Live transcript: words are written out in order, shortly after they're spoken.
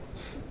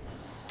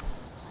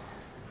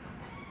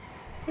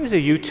Here's a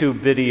YouTube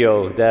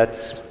video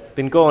that's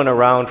been going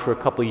around for a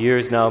couple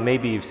years now.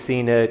 Maybe you've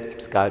seen it.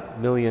 It's got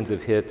millions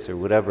of hits or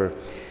whatever.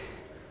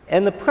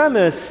 And the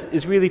premise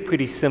is really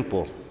pretty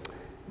simple.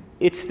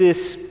 It's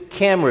this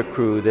camera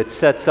crew that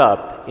sets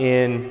up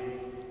in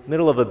the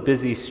middle of a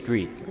busy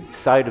street,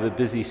 side of a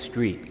busy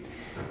street,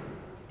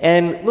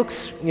 and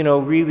looks,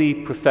 really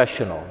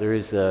professional. There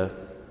is a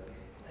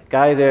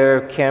guy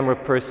there, camera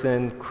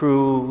person,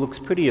 crew, looks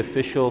pretty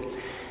official.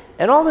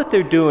 And all that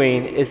they're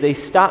doing is they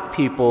stop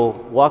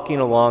people walking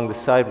along the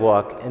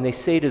sidewalk and they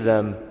say to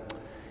them,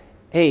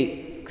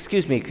 "Hey,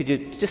 excuse me, could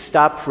you just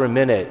stop for a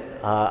minute?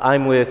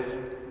 I'm with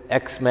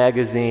X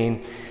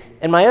magazine,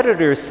 and my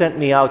editor sent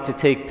me out to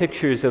take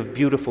pictures of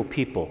beautiful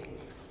people.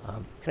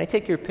 Can I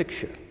take your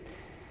picture?"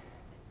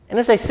 And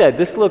as I said,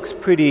 this looks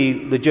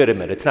pretty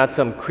legitimate. It's not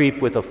some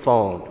creep with a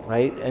phone,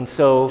 right? And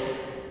so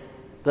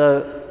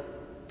the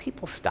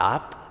people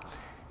stop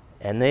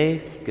and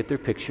they get their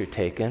picture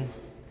taken.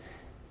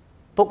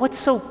 But what's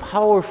so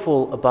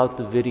powerful about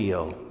the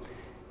video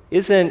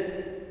isn't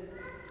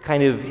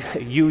kind of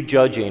you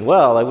judging,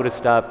 well, I would have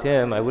stopped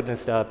him, I wouldn't have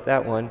stopped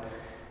that one,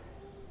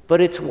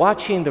 but it's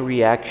watching the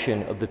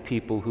reaction of the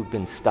people who've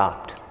been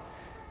stopped.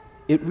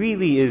 It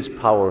really is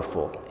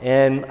powerful,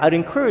 and I'd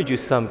encourage you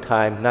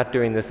sometime, not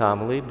during this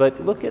homily,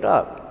 but look it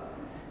up.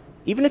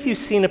 Even if you've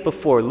seen it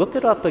before, look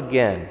it up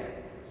again.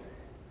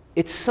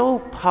 It's so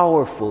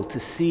powerful to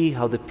see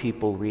how the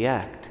people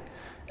react.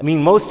 I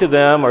mean, most of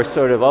them are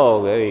sort of,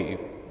 "Oh, hey,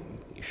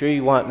 you sure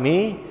you want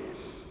me?"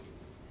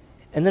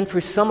 And then for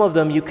some of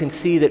them, you can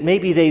see that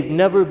maybe they've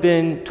never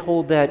been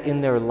told that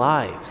in their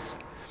lives.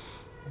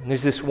 And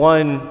there's this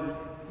one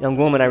young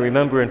woman I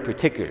remember in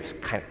particular,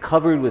 kind of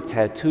covered with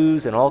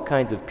tattoos and all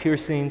kinds of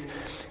piercings.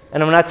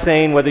 And I'm not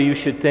saying whether you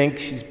should think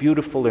she's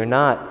beautiful or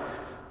not,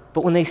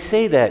 but when they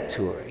say that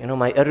to her,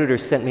 "My editor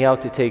sent me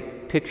out to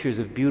take pictures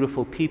of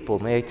beautiful people,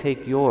 may I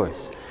take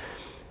yours?"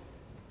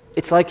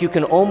 It's like you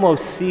can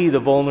almost see the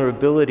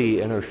vulnerability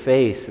in her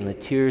face and the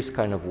tears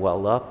kind of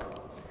well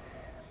up.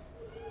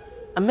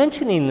 I'm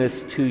mentioning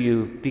this to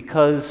you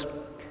because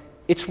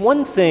it's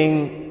one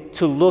thing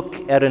to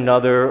look at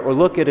another or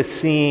look at a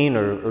scene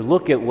or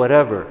look at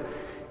whatever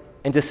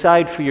and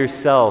decide for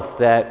yourself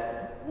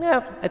that,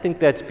 I think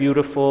that's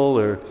beautiful,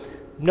 or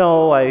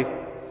no, I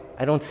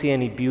don't see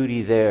any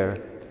beauty there.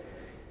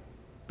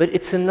 But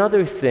it's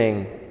another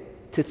thing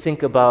to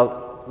think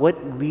about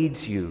what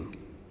leads you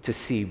to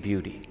see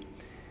beauty.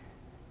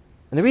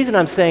 And the reason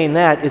I'm saying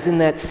that is in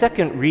that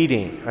second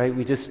reading, right,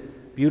 we just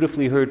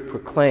beautifully heard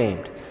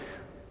proclaimed,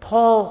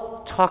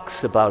 Paul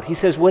talks about, he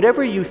says,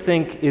 whatever you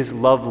think is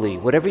lovely,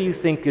 whatever you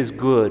think is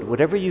good,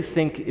 whatever you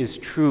think is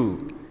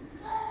true,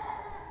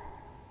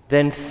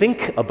 then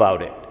think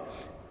about it.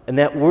 And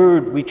that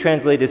word we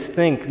translate as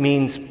think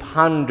means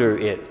ponder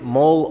it,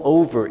 mull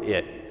over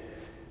it,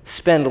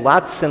 spend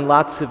lots and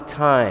lots of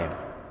time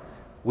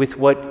with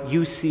what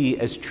you see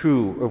as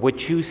true or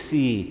what you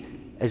see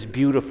as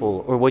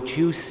beautiful or what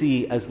you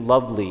see as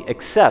lovely,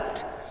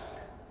 except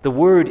the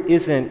word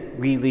isn't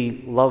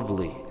really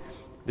lovely.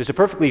 There's a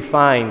perfectly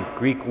fine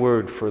Greek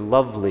word for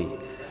lovely.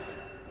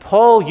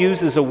 Paul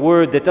uses a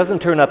word that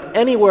doesn't turn up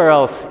anywhere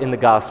else in the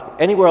gospel,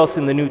 anywhere else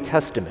in the New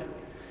Testament.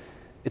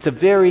 It's a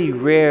very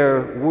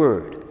rare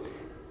word.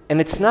 And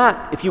it's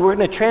not, if you were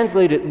going to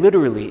translate it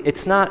literally,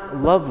 it's not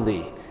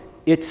lovely,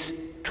 it's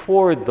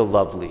toward the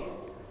lovely.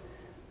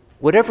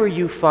 Whatever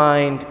you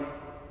find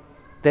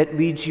that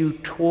leads you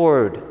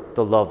toward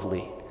the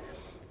lovely.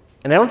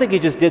 And I don't think he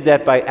just did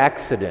that by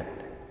accident.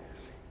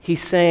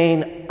 He's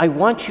saying, I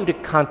want you to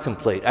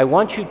contemplate, I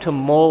want you to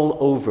mull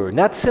over,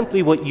 not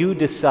simply what you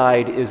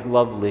decide is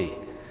lovely,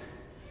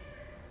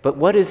 but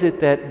what is it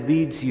that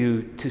leads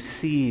you to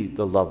see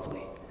the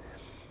lovely?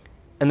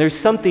 And there's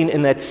something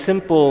in that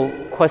simple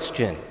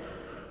question,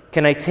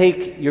 can I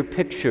take your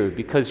picture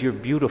because you're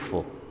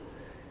beautiful?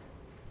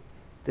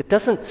 That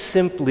doesn't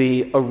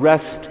simply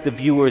arrest the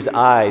viewer's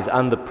eyes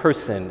on the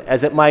person,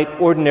 as it might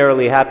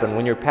ordinarily happen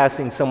when you're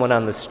passing someone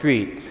on the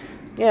street.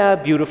 Yeah,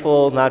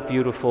 beautiful, not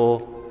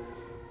beautiful,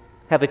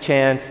 have a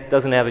chance,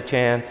 doesn't have a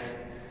chance.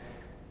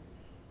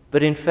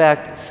 But in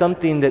fact,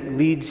 something that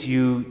leads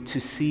you to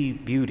see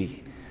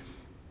beauty.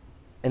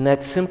 And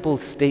that simple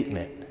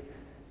statement,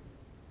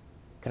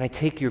 can I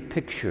take your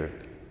picture?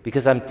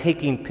 Because I'm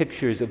taking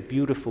pictures of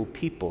beautiful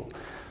people.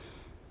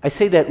 I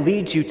say that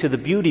leads you to the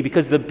beauty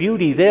because the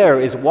beauty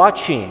there is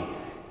watching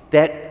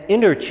that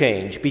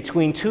interchange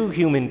between two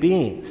human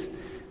beings,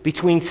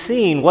 between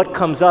seeing what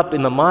comes up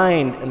in the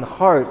mind and the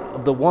heart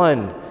of the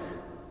one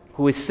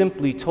who is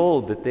simply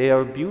told that they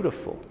are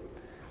beautiful.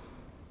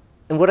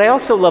 And what I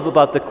also love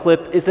about the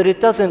clip is that it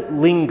doesn't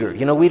linger.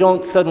 We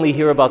don't suddenly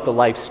hear about the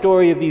life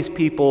story of these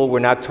people. We're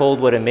not told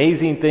what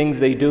amazing things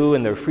they do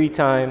in their free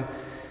time.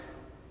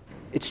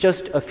 It's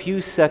just a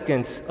few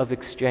seconds of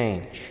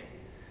exchange.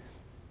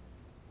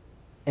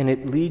 And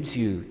it leads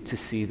you to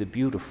see the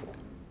beautiful.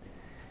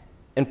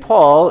 And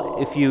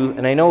Paul,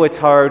 and I know it's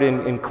hard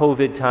in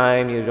COVID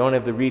time, you don't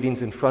have the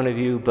readings in front of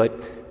you, but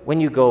when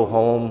you go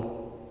home,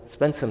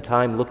 spend some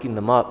time looking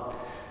them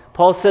up.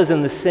 Paul says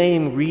in the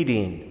same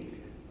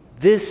reading,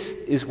 This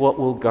is what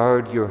will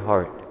guard your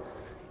heart.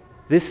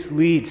 This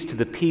leads to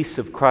the peace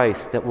of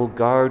Christ that will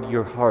guard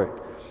your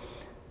heart.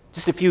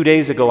 Just a few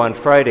days ago on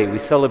Friday, we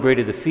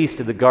celebrated the Feast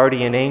of the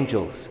Guardian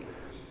Angels.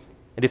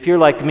 And if you're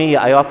like me,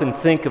 I often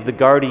think of the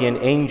guardian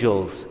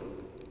angels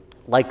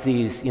like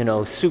these,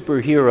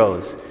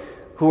 superheroes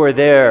who are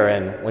there,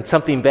 and when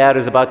something bad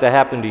is about to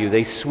happen to you,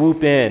 they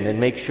swoop in and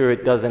make sure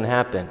it doesn't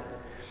happen.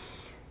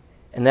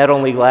 And that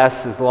only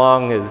lasts as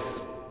long as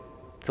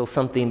till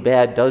something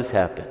bad does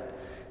happen.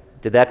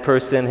 Did that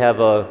person have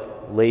a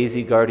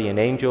lazy guardian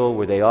angel?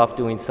 Were they off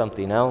doing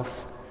something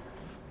else?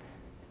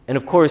 And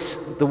of course,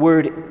 the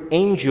word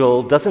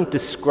angel doesn't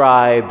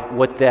describe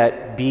what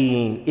that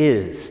being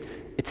is.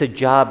 It's a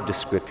job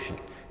description.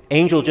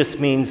 Angel just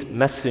means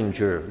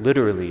messenger,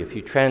 literally, if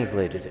you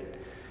translated it.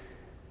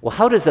 Well,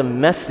 how does a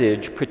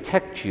message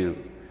protect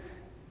you?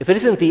 If it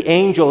isn't the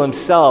angel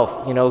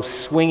himself,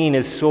 swinging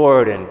his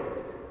sword and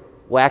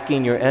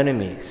whacking your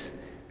enemies,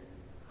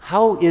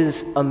 how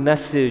is a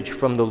message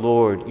from the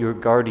Lord your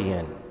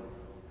guardian?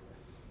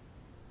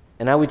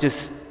 And I would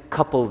just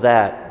couple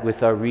that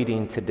with our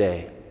reading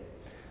today.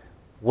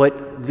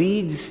 What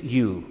leads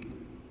you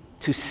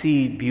to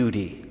see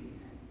beauty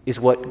is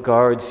what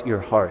guards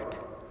your heart.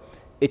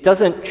 It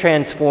doesn't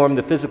transform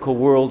the physical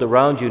world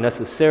around you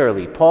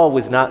necessarily. Paul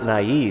was not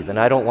naive, and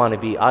I don't want to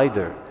be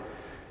either.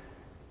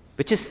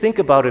 But just think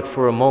about it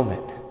for a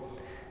moment.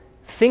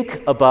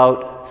 Think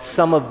about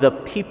some of the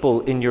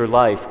people in your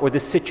life, or the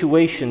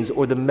situations,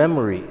 or the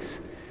memories.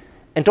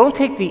 And don't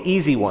take the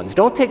easy ones.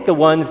 Don't take the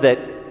ones that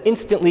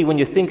instantly when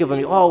you think of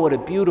them, oh, what a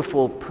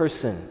beautiful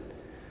person.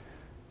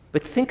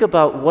 But think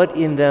about what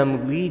in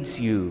them leads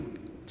you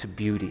to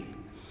beauty.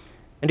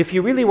 And if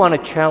you really want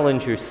to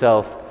challenge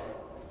yourself,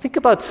 think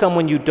about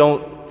someone you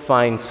don't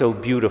find so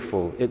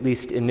beautiful, at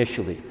least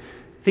initially.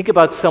 Think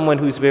about someone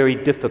who's very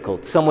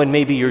difficult, someone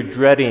maybe you're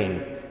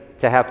dreading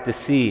to have to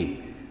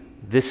see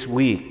this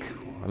week,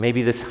 or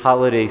maybe this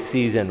holiday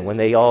season when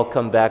they all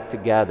come back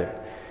together.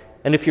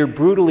 And if you're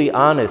brutally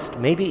honest,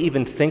 maybe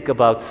even think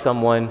about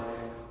someone,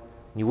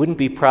 you wouldn't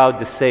be proud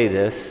to say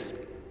this,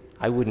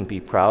 I wouldn't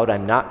be proud,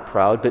 I'm not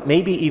proud, but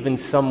maybe even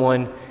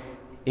someone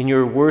in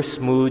your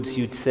worst moods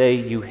you'd say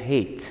you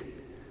hate.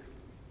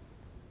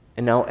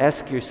 And now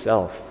ask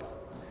yourself,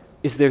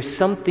 is there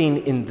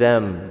something in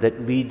them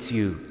that leads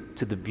you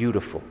to the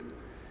beautiful?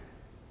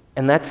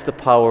 And that's the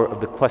power of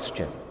the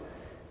question.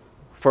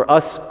 For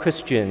us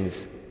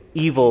Christians,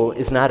 evil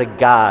is not a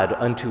god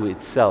unto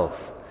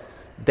itself.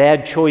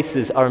 Bad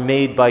choices are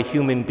made by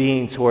human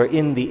beings who are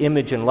in the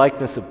image and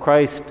likeness of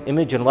Christ,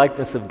 image and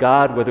likeness of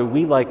God, whether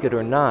we like it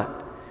or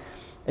not.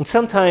 And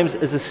sometimes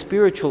as a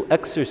spiritual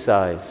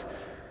exercise,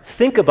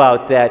 think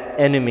about that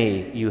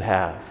enemy you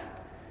have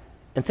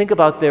and think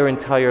about their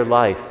entire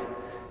life.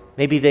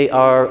 Maybe they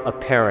are a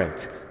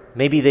parent.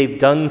 Maybe they've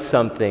done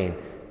something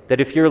that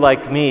if you're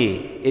like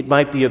me, it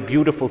might be a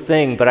beautiful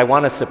thing, but I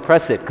want to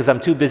suppress it because I'm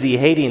too busy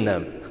hating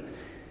them.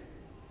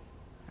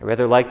 I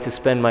rather like to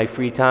spend my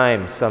free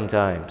time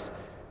sometimes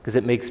because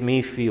it makes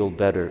me feel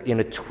better in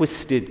a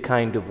twisted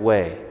kind of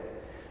way.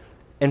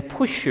 And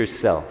push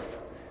yourself.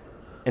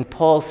 And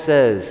Paul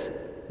says,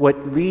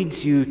 what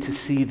leads you to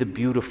see the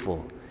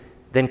beautiful,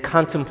 then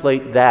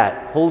contemplate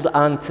that, hold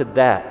on to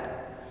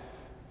that.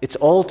 It's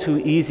all too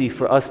easy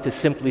for us to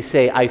simply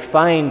say, I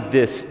find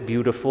this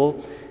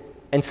beautiful.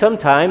 And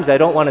sometimes, I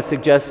don't want to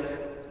suggest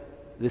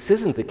this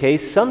isn't the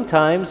case,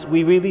 sometimes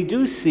we really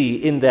do see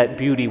in that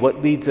beauty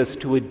what leads us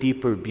to a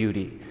deeper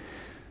beauty.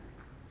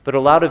 But a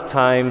lot of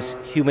times,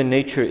 human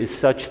nature is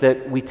such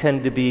that we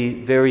tend to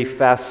be very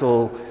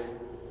facile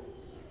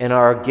and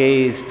our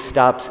gaze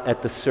stops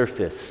at the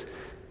surface.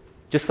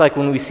 Just like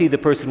when we see the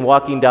person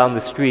walking down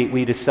the street,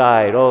 we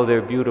decide, oh,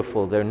 they're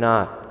beautiful, they're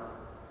not.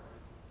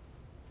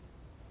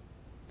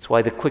 That's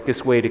why the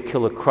quickest way to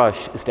kill a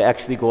crush is to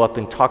actually go up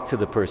and talk to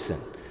the person.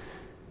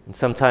 And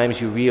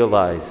sometimes you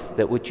realize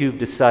that what you've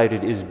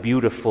decided is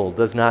beautiful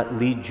does not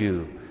lead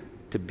you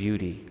to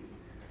beauty.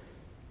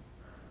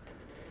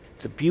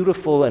 It's a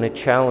beautiful and a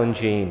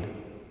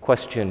challenging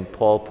question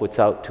Paul puts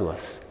out to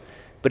us.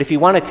 But if you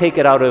want to take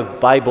it out of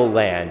Bible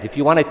land, if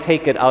you want to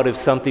take it out of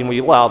something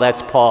where well,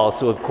 that's Paul,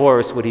 so of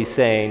course what he's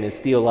saying is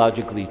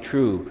theologically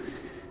true,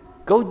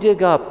 go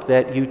dig up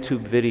that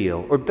YouTube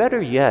video, or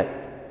better yet,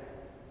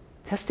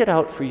 test it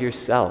out for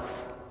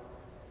yourself.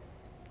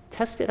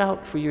 Test it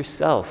out for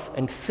yourself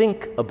and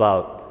think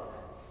about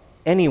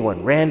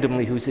anyone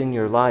randomly who's in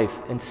your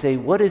life and say,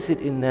 what is it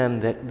in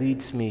them that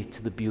leads me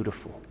to the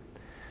beautiful?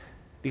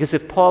 Because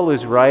if Paul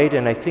is right,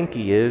 and I think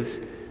he is,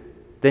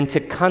 then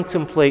to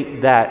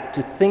contemplate that,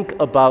 to think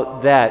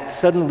about that,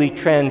 suddenly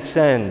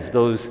transcends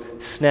those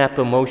snap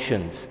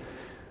emotions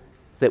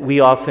that we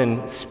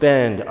often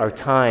spend our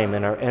time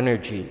and our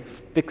energy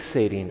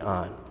fixating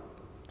on.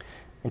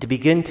 And to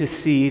begin to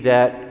see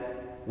that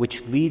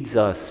which leads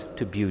us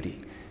to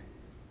beauty.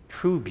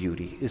 True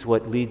beauty is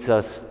what leads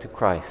us to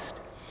Christ.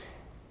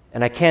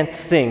 And I can't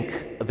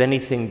think of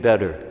anything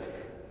better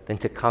than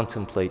to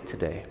contemplate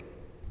today.